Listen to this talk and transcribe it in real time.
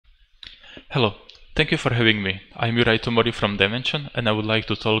Hello, thank you for having me. I'm Juraj Tomori from Dimension and I would like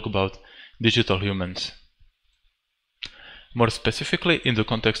to talk about digital humans. More specifically in the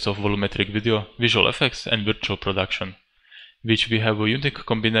context of volumetric video, visual effects and virtual production, which we have a unique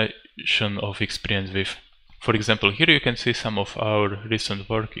combination of experience with. For example, here you can see some of our recent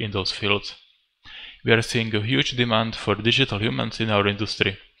work in those fields. We are seeing a huge demand for digital humans in our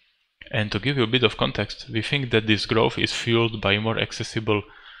industry. And to give you a bit of context, we think that this growth is fueled by more accessible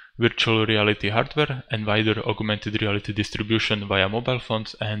virtual reality hardware and wider augmented reality distribution via mobile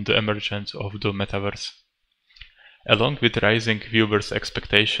phones and the emergence of the metaverse. Along with rising viewers'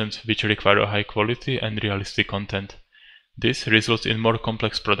 expectations which require high quality and realistic content. This results in more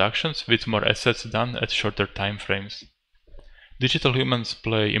complex productions with more assets done at shorter time frames. Digital humans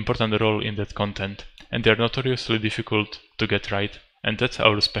play an important role in that content, and they are notoriously difficult to get right, and that's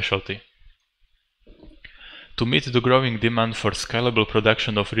our specialty. To meet the growing demand for scalable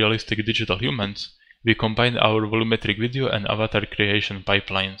production of realistic digital humans, we combine our volumetric video and avatar creation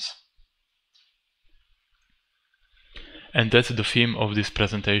pipelines. And that's the theme of this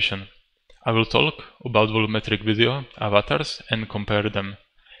presentation. I will talk about volumetric video, avatars, and compare them.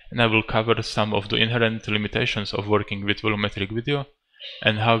 And I will cover some of the inherent limitations of working with volumetric video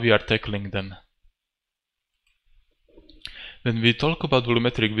and how we are tackling them. When we talk about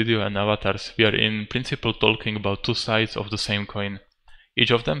volumetric video and avatars, we are in principle talking about two sides of the same coin. Each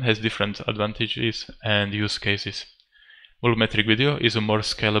of them has different advantages and use cases. Volumetric video is a more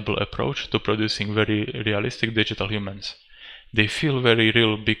scalable approach to producing very realistic digital humans. They feel very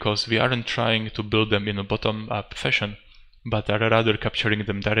real because we aren't trying to build them in a bottom-up fashion, but are rather capturing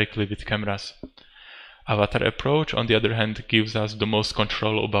them directly with cameras. Avatar approach, on the other hand, gives us the most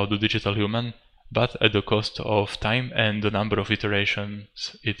control about the digital human, but at the cost of time and the number of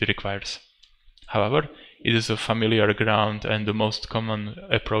iterations it requires. However, it is a familiar ground and the most common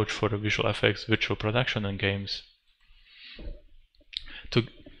approach for visual effects, virtual production and games.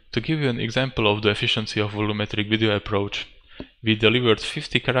 To give you an example of the efficiency of volumetric video approach, we delivered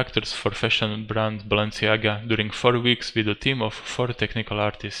 50 characters for fashion brand Balenciaga during 4 weeks with a team of 4 technical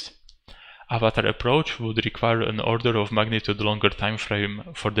artists. Avatar approach would require an order of magnitude longer time frame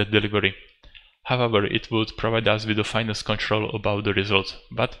for that delivery. However, it would provide us with the finest control about the results,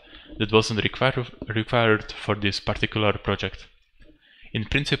 but that wasn't required for this particular project. In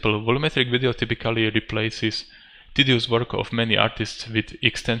principle, volumetric video typically replaces tedious work of many artists with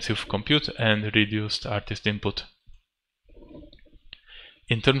extensive compute and reduced artist input.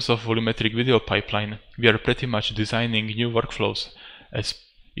 In terms of volumetric video pipeline, we are pretty much designing new workflows, as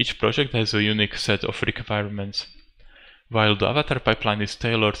each project has a unique set of requirements. While the avatar pipeline is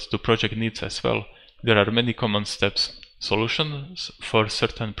tailored to project needs as well, there are many common steps. Solutions for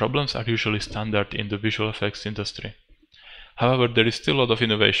certain problems are usually standard in the visual effects industry. However, there is still a lot of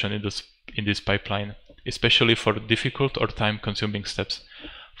innovation in this pipeline, especially for difficult or time-consuming steps.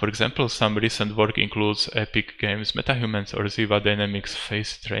 For example, some recent work includes Epic Games MetaHumans or Ziva Dynamics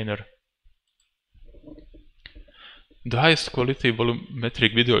Face Trainer. The highest quality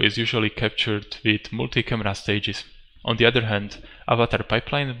volumetric video is usually captured with multi-camera stages. On the other hand, avatar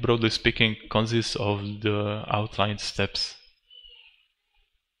pipeline, broadly speaking, consists of the outlined steps.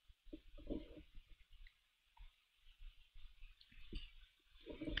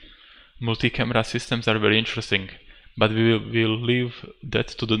 Multi-camera systems are very interesting, but we will leave that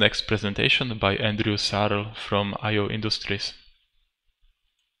to the next presentation by Andrew Sarl from IO Industries.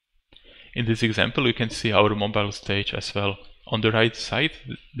 In this example, you can see our mobile stage as well. On the right side,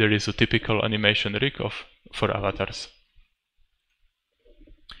 there is a typical animation rig for avatars.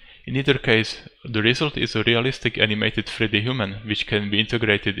 In either case, the result is a realistic animated 3D human which can be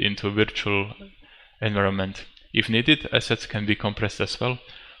integrated into a virtual environment. If needed, assets can be compressed as well.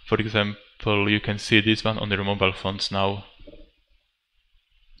 For example, you can see this one on your mobile phones now.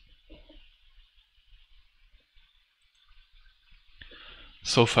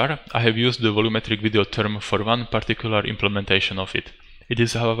 So far, I have used the volumetric video term for one particular implementation of it. It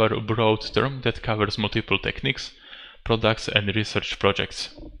is, however, a broad term that covers multiple techniques, products and research projects,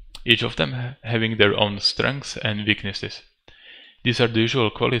 each of them having their own strengths and weaknesses. These are the usual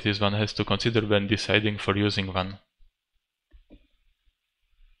qualities one has to consider when deciding for using one.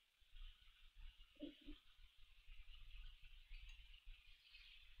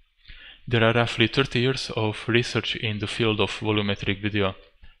 There are roughly 30 years of research in the field of volumetric video,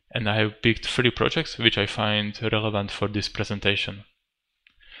 and I have picked 3 projects which I find relevant for this presentation.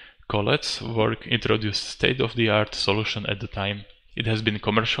 Colette's work introduced state-of-the-art solution at the time. It has been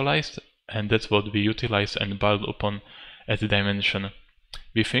commercialized, and that's what we utilize and build upon at Dimension.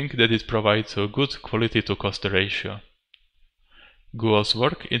 We think that it provides a good quality to cost ratio. Guo's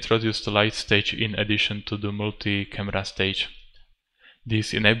work introduced the light stage in addition to the multi-camera stage.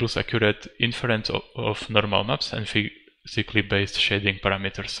 This enables accurate inference of normal maps and physically based shading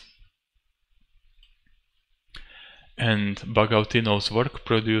parameters. And Bagautino's work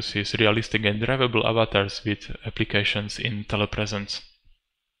produces realistic and drivable avatars with applications in telepresence.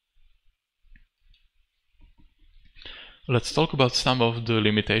 Let's talk about some of the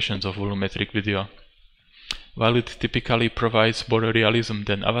limitations of volumetric video. While it typically provides more realism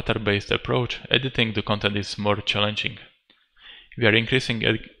than avatar-based approach, editing the content is more challenging. We are increasing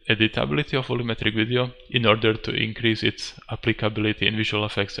editability of volumetric video in order to increase its applicability in visual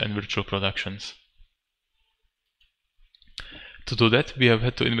effects and virtual productions. To do that, we have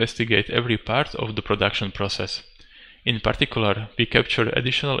had to investigate every part of the production process. In particular, we capture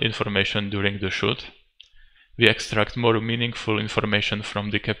additional information during the shoot, we extract more meaningful information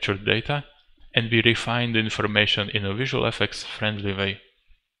from the captured data, and we refine the information in a visual effects friendly way.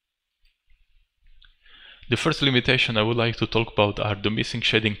 The first limitation I would like to talk about are the missing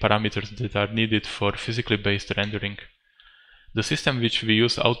shading parameters that are needed for physically based rendering. The system which we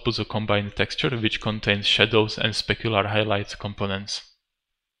use outputs a combined texture which contains shadows and specular highlights components.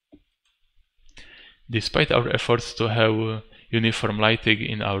 Despite our efforts to have uniform lighting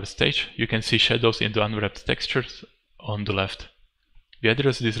in our stage, you can see shadows in the unwrapped textures on the left. We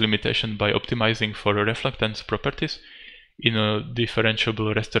address this limitation by optimizing for reflectance properties in a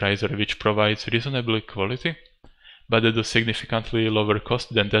differentiable rasterizer which provides reasonable quality, but at a significantly lower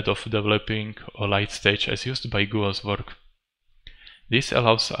cost than that of developing a light stage as used by Guo's work. This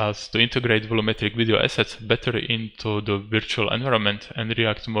allows us to integrate volumetric video assets better into the virtual environment and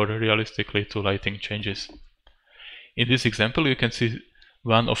react more realistically to lighting changes. In this example, you can see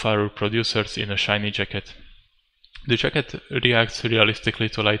one of our producers in a shiny jacket. The jacket reacts realistically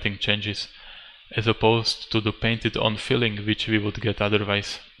to lighting changes, as opposed to the painted-on feeling which we would get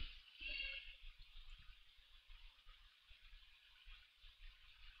otherwise.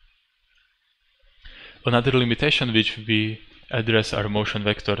 Another limitation which we address are motion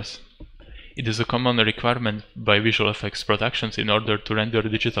vectors. It is a common requirement by visual effects productions in order to render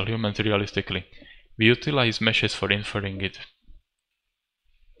digital humans realistically. We utilize meshes for inferring it.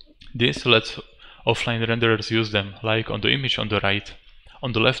 This lets offline renderers use them, like on the image on the right.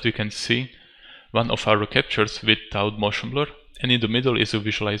 On the left we can see one of our captures without motion blur, and in the middle is a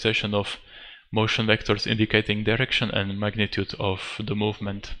visualization of motion vectors indicating direction and magnitude of the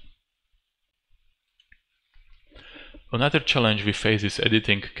movement. Another challenge we face is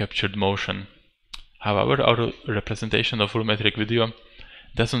editing captured motion. However, our representation of volumetric video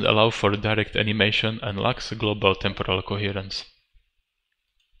doesn't allow for direct animation and lacks global temporal coherence.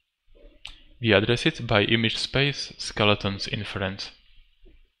 We address it by image space skeletons inference.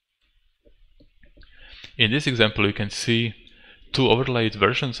 In this example, you can see two overlaid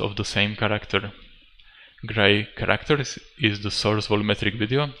versions of the same character. Gray character is the source volumetric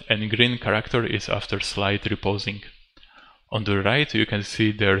video, and green character is after slight reposing. On the right, you can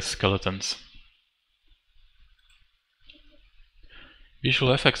see their skeletons.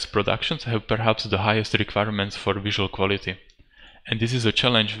 Visual effects productions have perhaps the highest requirements for visual quality, and this is a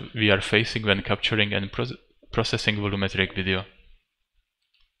challenge we are facing when capturing and processing volumetric video.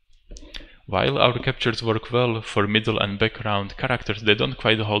 While our captures work well for middle and background characters, they don't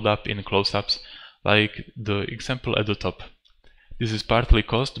quite hold up in close-ups, like the example at the top. This is partly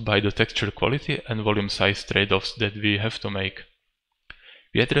caused by the texture quality and volume size trade-offs that we have to make.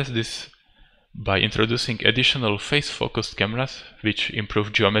 We address this by introducing additional face-focused cameras, which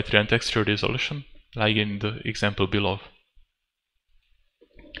improve geometry and texture resolution, like in the example below.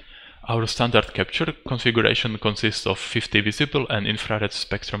 Our standard capture configuration consists of 50 visible and infrared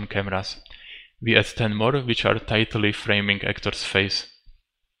spectrum cameras. We add 10 more, which are tightly framing actor's face.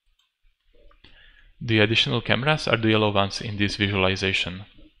 The additional cameras are the yellow ones in this visualization.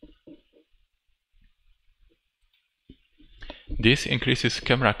 This increases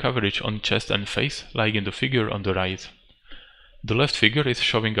camera coverage on chest and face, like in the figure on the right. The left figure is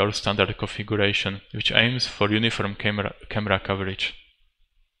showing our standard configuration, which aims for uniform camera coverage.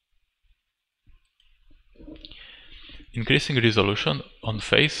 Increasing resolution on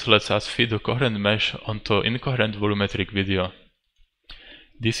face lets us feed a coherent mesh onto incoherent volumetric video.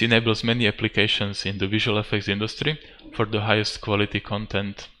 This enables many applications in the visual effects industry for the highest quality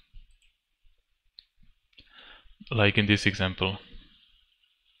content, like in this example.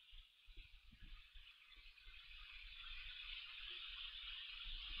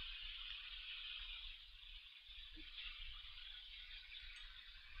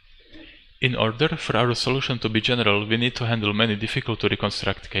 In order for our solution to be general, we need to handle many difficult to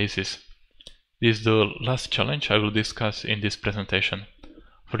reconstruct cases. This is the last challenge I will discuss in this presentation.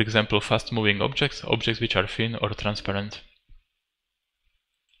 For example, fast-moving objects, objects which are thin or transparent.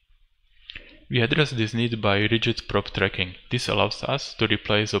 We address this need by rigid prop tracking. This allows us to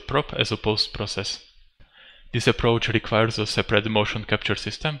replace a prop as a post-process. This approach requires a separate motion capture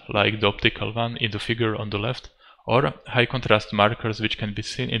system, like the optical one in the figure on the left, or high-contrast markers which can be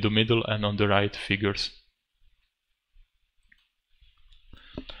seen in the middle and on the right figures.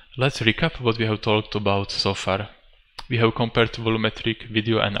 Let's recap what we have talked about so far. We have compared volumetric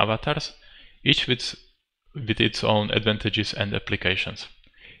video and avatars, each with its own advantages and applications.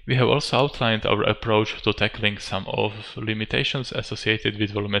 We have also outlined our approach to tackling some of the limitations associated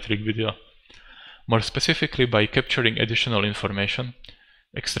with volumetric video. More specifically, by capturing additional information,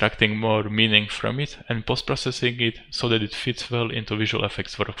 extracting more meaning from it, and post-processing it so that it fits well into visual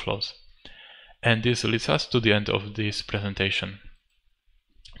effects workflows. And this leads us to the end of this presentation.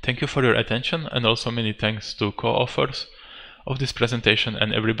 Thank you for your attention, and also many thanks to co-authors of this presentation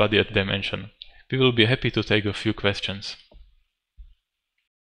and everybody at Dimension. We will be happy to take a few questions.